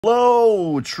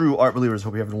Hello, true art believers.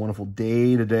 Hope you're having a wonderful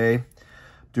day today.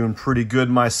 Doing pretty good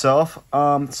myself.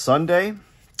 Sunday.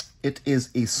 It is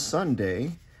a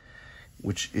Sunday,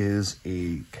 which is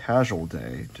a casual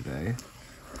day today.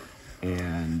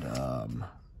 And I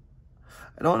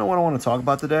don't know what I want to talk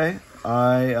about today.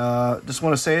 I just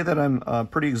want to say that I'm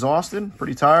pretty exhausted,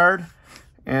 pretty tired,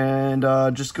 and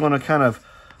just going to kind of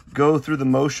go through the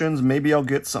motions. Maybe I'll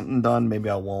get something done.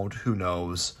 Maybe I won't. Who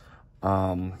knows?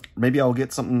 Maybe I'll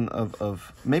get something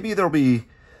maybe there'll be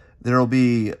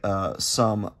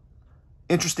some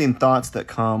interesting thoughts that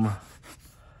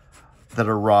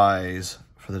arise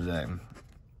for the day.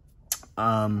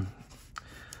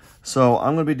 So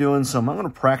I'm going to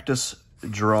practice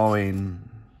drawing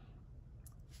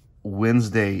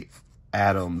Wednesday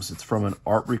Addams. It's from an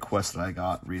art request that I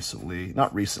got recently.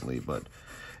 Not recently, but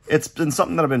it's been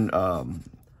something that I've been,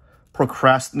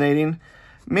 procrastinating.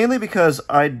 Mainly because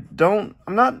I don't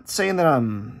tend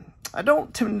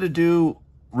to do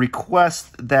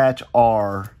requests that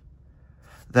are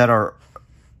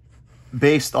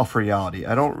based off reality.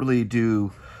 I don't really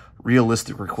do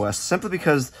realistic requests simply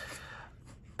because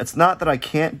it's not that I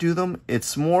can't do them.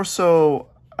 It's more so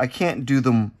I can't do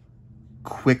them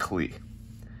quickly.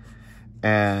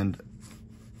 And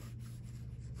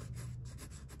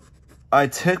I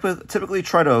typically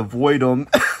try to avoid them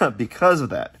because of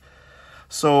that.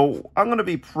 So I'm going to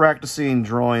be practicing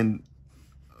drawing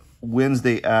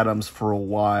Wednesday Addams for a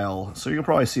while. So you can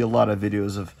probably see a lot of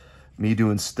videos of me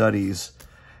doing studies.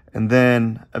 And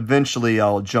then eventually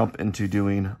I'll jump into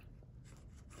doing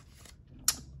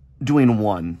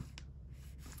one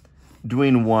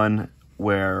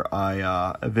where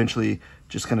I eventually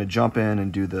just kind of jump in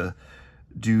and do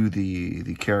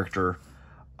the character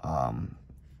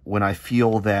when I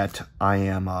feel that I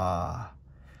am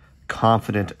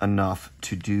confident enough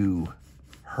to do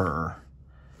her.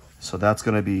 So that's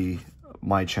going to be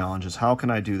my challenge, is how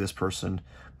can I do this person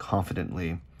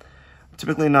confidently?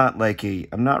 Typically not like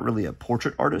I'm not really a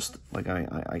portrait artist. Like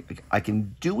I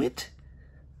can do it.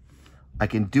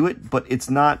 But it's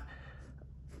not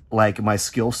like my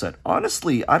skill set.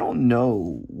 Honestly, I don't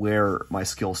know where my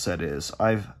skill set is.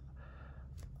 I've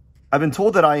been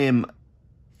told that I am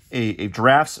a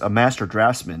master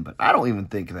draftsman, but I don't even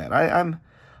think that.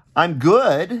 I'm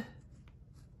good.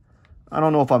 I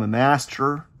don't know if I'm a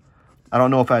master. I don't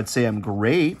know if I'd say I'm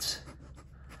great.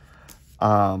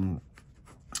 But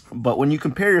when you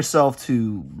compare yourself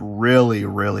to really,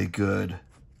 really good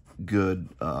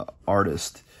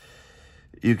artists,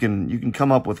 you can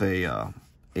come up with a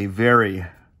very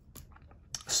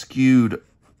skewed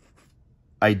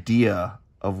idea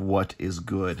of what is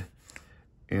good.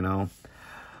 You know,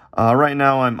 right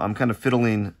now I'm kind of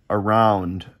fiddling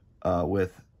around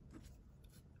with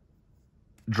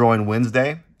drawing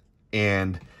Wednesday,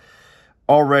 and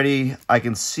already I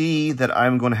can see that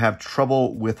I'm going to have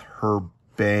trouble with her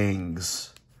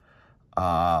bangs.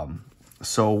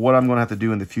 So what I'm going to have to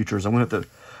do in the future is I'm going to have to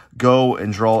go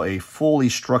and draw a fully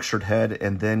structured head,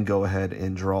 and then go ahead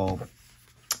and draw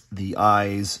the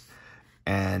eyes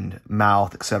and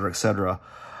mouth, etc., etc.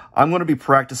 I'm going to be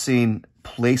practicing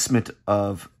placement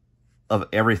of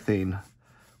everything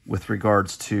with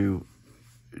regards to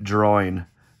drawing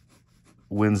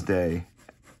Wednesday.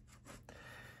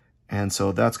 And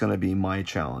so that's going to be my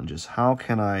challenge, is how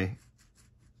can I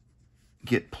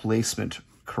get placement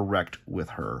correct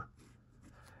with her?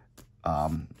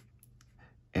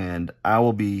 And I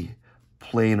will be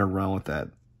playing around with that.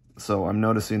 So I'm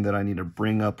noticing that I need to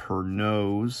bring up her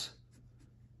nose.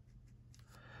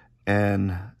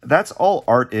 And that's all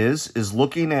art is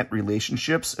looking at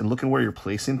relationships and looking where you're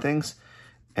placing things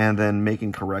and then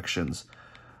making corrections.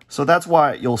 So that's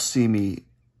why you'll see me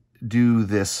do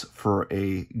this for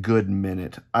a good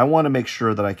minute. I want to make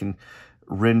sure that I can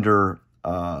render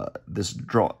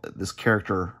this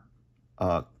character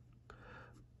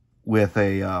with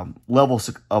a level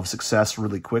of success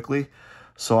really quickly.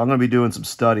 So I'm going to be doing some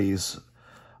studies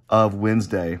of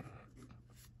Wednesday.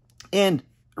 And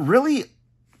really,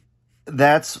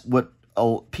 that's what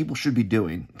people should be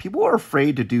doing. People are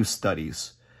afraid to do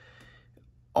studies.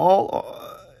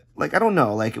 Like, I don't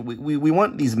know, like we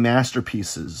want these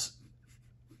masterpieces.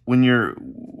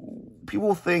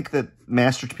 People think that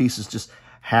masterpieces just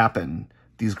happen.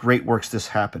 These great works just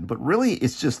happen. But really,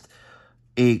 it's just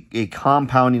a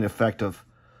compounding effect of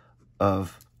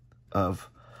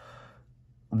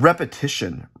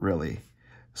repetition, really.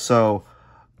 So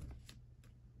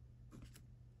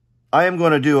I am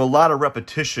going to do a lot of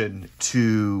repetition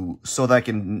so that I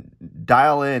can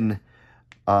dial in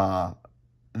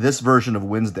this version of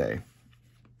Wednesday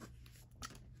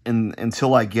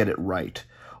until I get it right.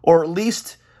 Or at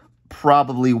least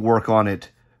probably work on it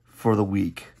for the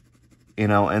week, you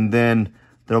know, and then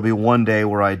there'll be one day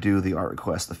where I do the art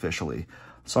request officially.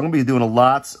 So I'm going to be doing a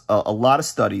lot of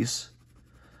studies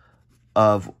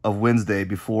of Wednesday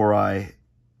before I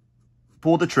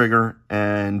pull the trigger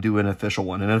and do an official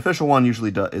one. And an official one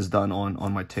usually is done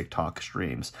on my TikTok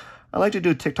streams. I like to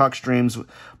do TikTok streams.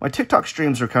 My TikTok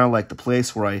streams are kind of like the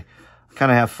place where I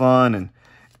kind of have fun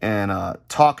and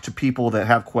talk to people that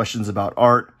have questions about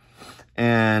art.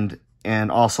 And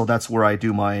also that's where I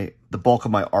do the bulk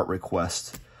of my art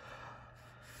requests.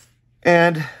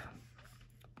 And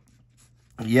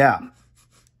yeah,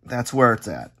 that's where it's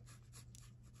at.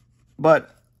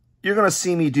 But you're going to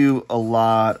see me do a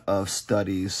lot of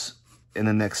studies in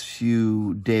the next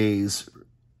few days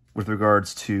with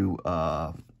regards to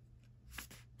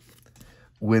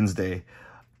Wednesday.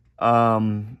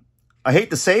 I hate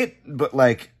to say it, but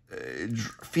like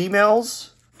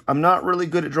females, I'm not really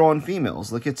good at drawing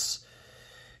females. Like it's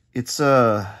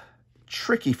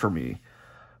tricky for me.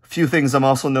 A few things I'm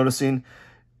also noticing.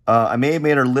 I may have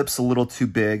made her lips a little too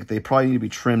big. They probably need to be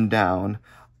trimmed down.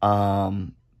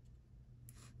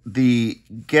 The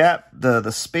gap,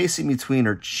 the spacing between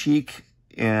her cheek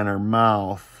and her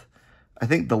mouth, I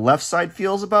think the left side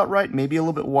feels about right, maybe a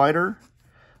little bit wider,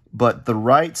 but the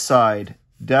right side,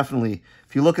 definitely,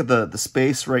 if you look at the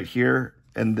space right here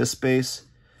and this space,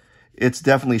 it's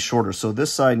definitely shorter. So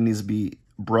this side needs to be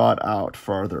brought out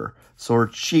farther. So her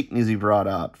cheek needs to be brought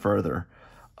out further,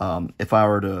 if I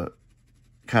were to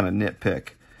kind of nitpick.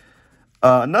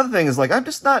 Another thing is, like, I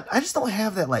just don't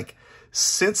have that, like,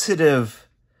 sensitive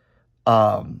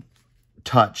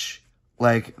touch.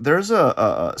 Like, there's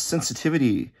a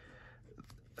sensitivity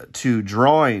to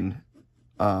drawing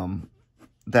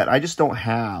that I just don't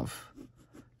have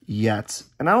yet,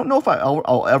 and I don't know if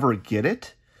I'll ever get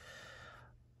it.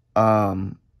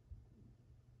 But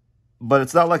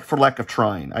it's not like for lack of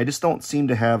trying. I just don't seem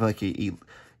to have like a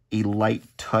light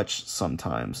touch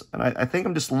sometimes, and I think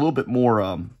I'm just a little bit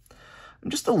more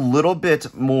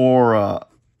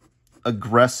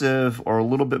aggressive or a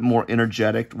little bit more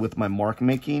energetic with my mark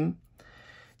making.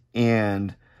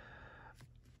 And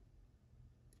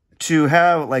to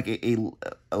have like a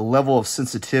level of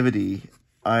sensitivity,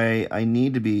 I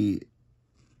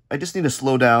just need to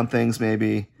slow down things,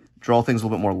 maybe draw things a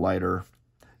little bit more lighter.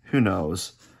 Who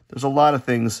knows? There's a lot of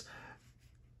things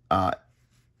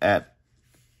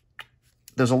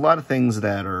there's a lot of things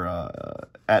that are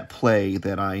at play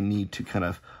that I need to kind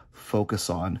of focus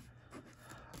on.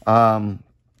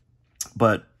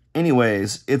 But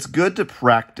anyways, it's good to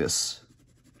practice.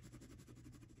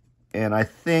 And I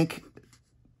think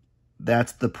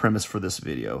that's the premise for this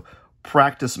video.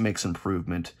 Practice makes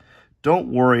improvement.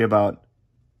 Don't worry about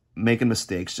making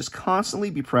mistakes. Just constantly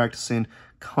be practicing,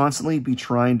 constantly be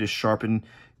trying to sharpen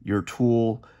your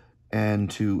tool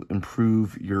and to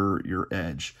improve your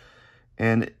edge.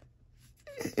 And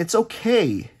it's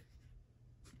okay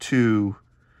to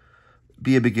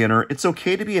be a beginner. It's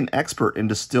okay to be an expert and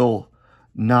to still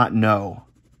not know,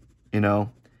 you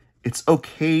know? It's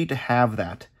okay to have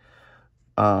that.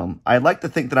 I like to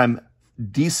think that I'm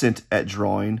decent at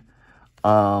drawing.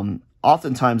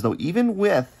 Oftentimes, though, even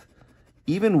with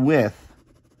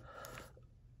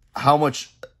how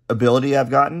much ability I've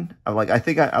gotten, I like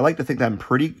to think that I'm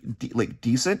pretty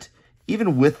decent.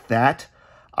 Even with that,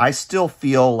 I still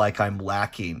feel like I'm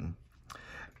lacking.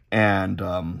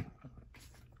 And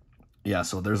yeah,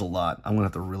 so there's a lot. I'm gonna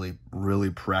have to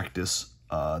really practice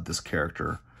this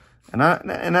character,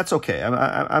 and that's okay.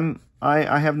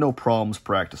 I have no problems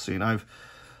practicing. I've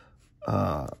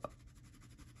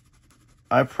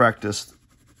practiced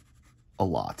a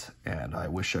lot, and I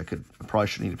wish I probably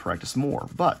should need to practice more.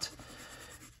 But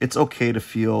it's okay to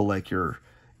feel like you're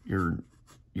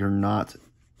not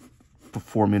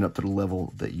performing up to the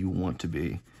level that you want to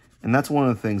be, and that's one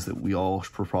of the things that we all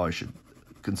probably should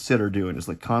consider doing, is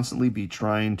like constantly be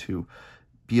trying to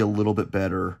be a little bit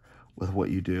better with what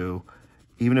you do.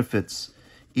 Even if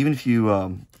you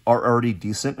are already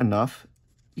decent enough,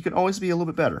 you can always be a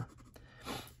little bit better.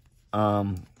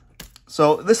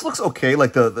 So this looks okay.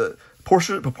 Like the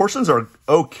proportions are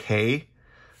okay.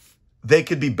 They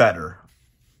could be better,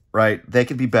 right? They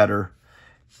could be better,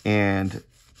 and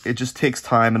it just takes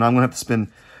time. And I'm gonna have to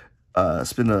spend a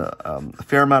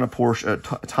fair amount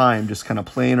of time just kind of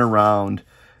playing around,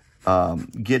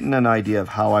 getting an idea of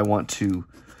how I want to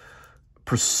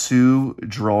pursue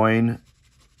drawing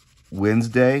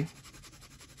Wednesday.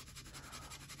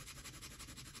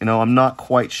 You know, I'm not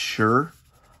quite sure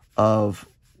of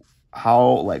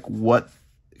how, like, what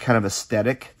kind of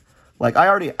aesthetic. Like,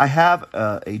 I have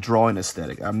a drawing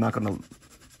aesthetic. I'm not going to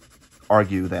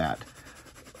argue that.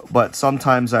 but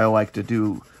sometimes I like to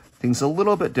do things a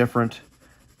little bit different.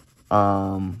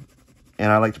 And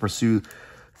I like to pursue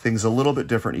things a little bit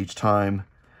different each time.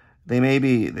 They may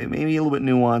be a little bit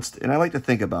nuanced, and I like to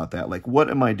think about that. Like, what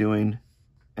am I doing?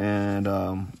 And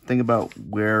think about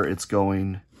where it's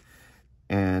going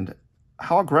and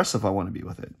how aggressive I want to be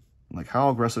with it. Like, how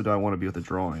aggressive do I want to be with the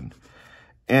drawing?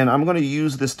 And I'm going to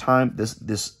use this time,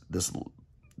 these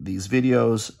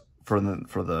videos for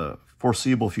the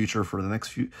foreseeable future, for the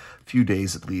next few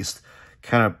days at least,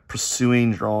 kind of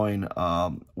pursuing drawing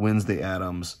Wednesday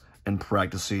Addams and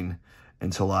practicing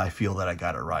until I feel that I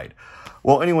got it right.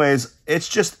 Well, anyways, it's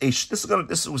just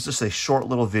this was just a short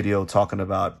little video talking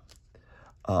about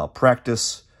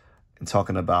practice and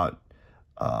talking about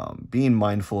being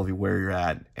mindful of where you're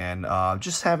at, and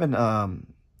just having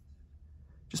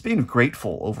just being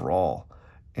grateful overall,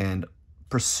 and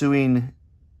pursuing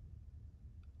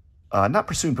not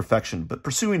pursuing perfection, but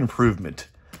pursuing improvement.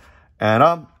 And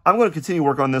I'm going to continue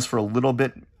work on this for a little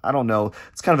bit. I don't know.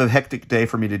 It's kind of a hectic day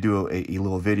for me to do a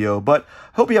little video, but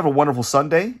I hope you have a wonderful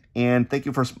Sunday, and thank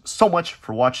you so much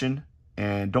for watching,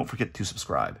 and don't forget to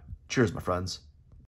subscribe. Cheers, my friends.